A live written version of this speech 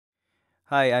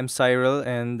Hi, I'm Cyril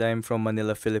and I'm from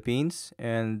Manila, Philippines.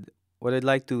 And what I'd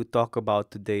like to talk about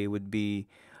today would be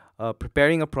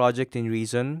preparing a project in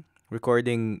Reason,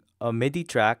 recording a MIDI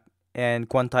track, and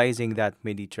quantizing that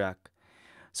MIDI track.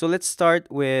 So let's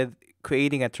start with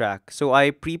creating a track. So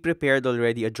I pre-prepared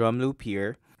already a drum loop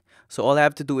here. So all I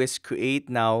have to do is create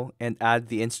now and add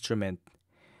the instrument.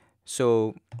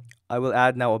 So I will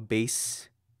add now a bass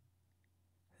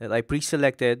that I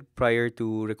pre-selected prior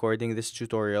to recording this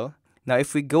tutorial. Now,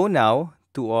 if we go now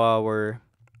to our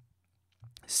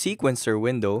sequencer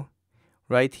window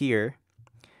right here,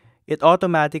 it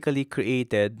automatically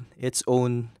created its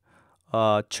own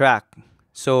track.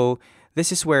 So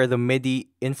this is where the MIDI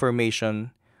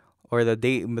information or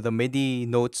the MIDI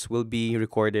notes will be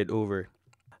recorded over.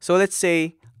 So let's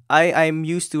say I'm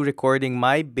used to recording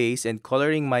my bass and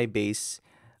coloring my bass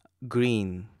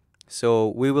green. So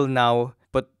we will now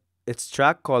put its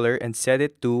track color and set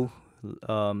it to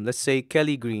let's say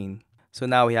Kelly green. So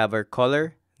now we have our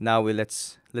color. Now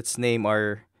let's name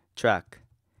our track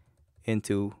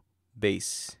into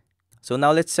bass. So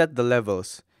now let's set the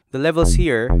levels. The levels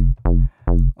here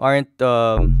aren't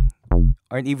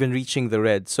aren't even reaching the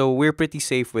red. So we're pretty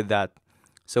safe with that.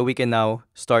 So we can now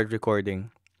start recording.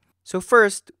 So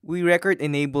first, we record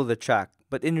enable the track,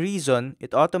 but in Reason,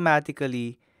 it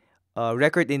automatically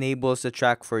record enables the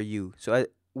track for you. So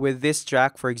with this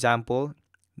track, for example,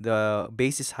 the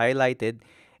bass is highlighted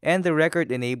and the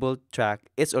record enabled track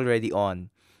is already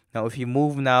on. Now, if you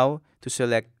move now to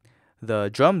select the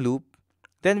drum loop,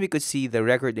 then we could see the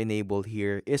record enabled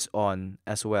here is on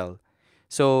as well.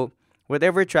 So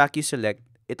whatever track you select,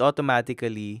 it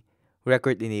automatically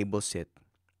record enables it.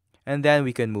 And then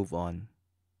we can move on.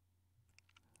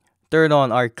 Turn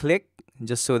on our click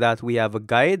just so that we have a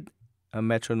guide, a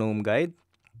metronome guide.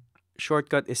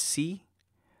 Shortcut is C.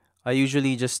 I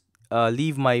usually just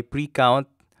leave my pre-count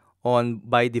on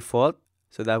by default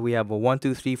so that we have a 1,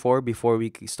 2, 3, 4 before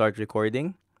we start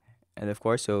recording. And of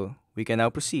course, so we can now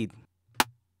proceed.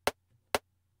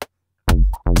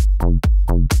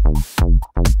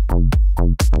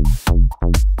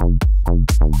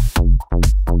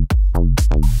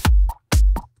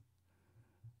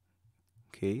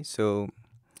 Okay, so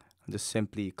I'll just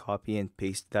simply copy and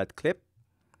paste that clip.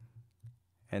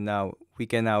 And now we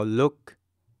can now look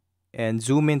and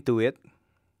zoom into it.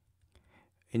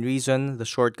 In Reason, the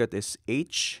shortcut is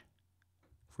H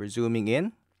for zooming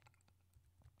in.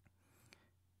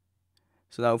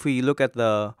 So now if we look at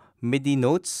the MIDI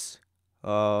notes,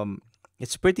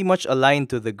 it's pretty much aligned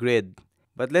to the grid.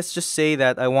 But let's just say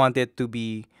that I want it to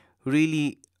be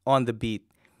really on the beat.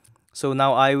 So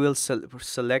now I will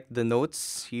select the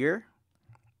notes here.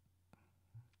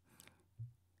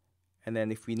 And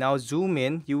then if we now zoom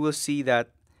in, you will see that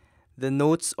the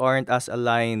notes aren't as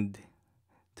aligned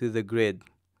to the grid.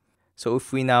 So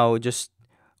if we now just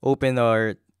open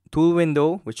our tool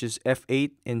window, which is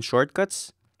F8 in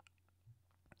shortcuts,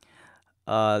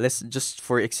 let's just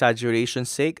for exaggeration's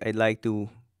sake, I'd like to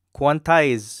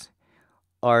quantize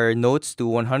our notes to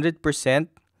 100%,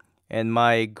 and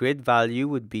my grid value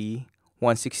would be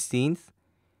 1/16.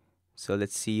 So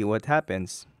let's see what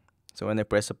happens. So when I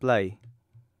press apply,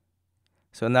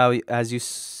 so now as you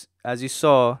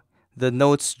saw, the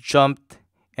notes jumped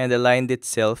and aligned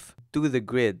itself to the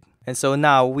grid. And so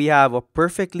now we have a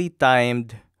perfectly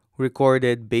timed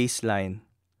recorded bass line.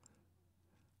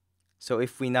 So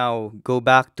if we now go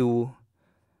back to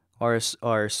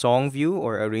our song view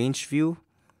or arrange view,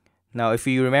 now if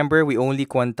you remember, we only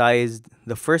quantized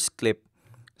the first clip.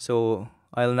 So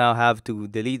I'll now have to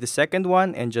delete the second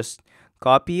one and just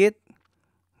copy it,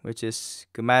 which is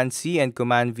Command C and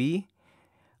Command V.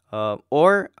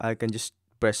 Or I can just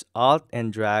press Alt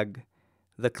and drag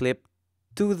the clip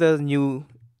to the new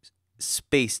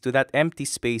space, to that empty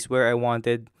space where I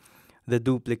wanted the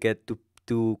duplicate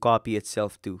to copy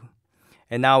itself to.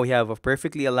 And now we have a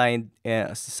perfectly aligned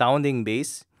sounding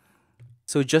bass.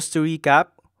 So just to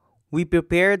recap, we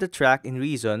prepared the track in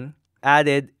Reason,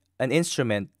 added an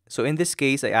instrument. So in this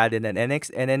case, I added an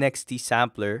NXT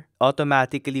sampler.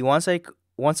 Automatically, once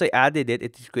I added it,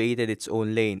 it created its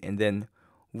own lane. And then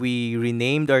we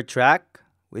renamed our track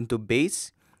into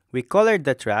bass. We colored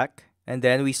the track, and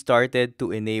then we started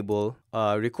to enable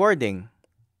recording.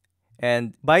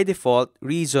 And by default,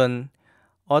 Reason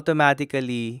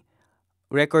automatically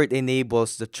record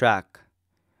enables the track.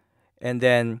 And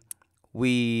then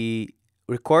we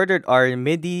recorded our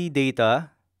MIDI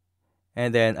data,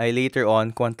 and then I later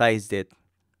on quantized it.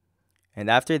 And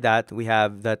after that, we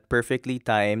have that perfectly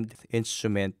timed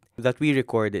instrument that we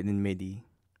recorded in MIDI.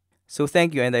 So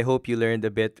thank you, and I hope you learned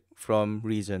a bit from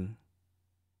Reason.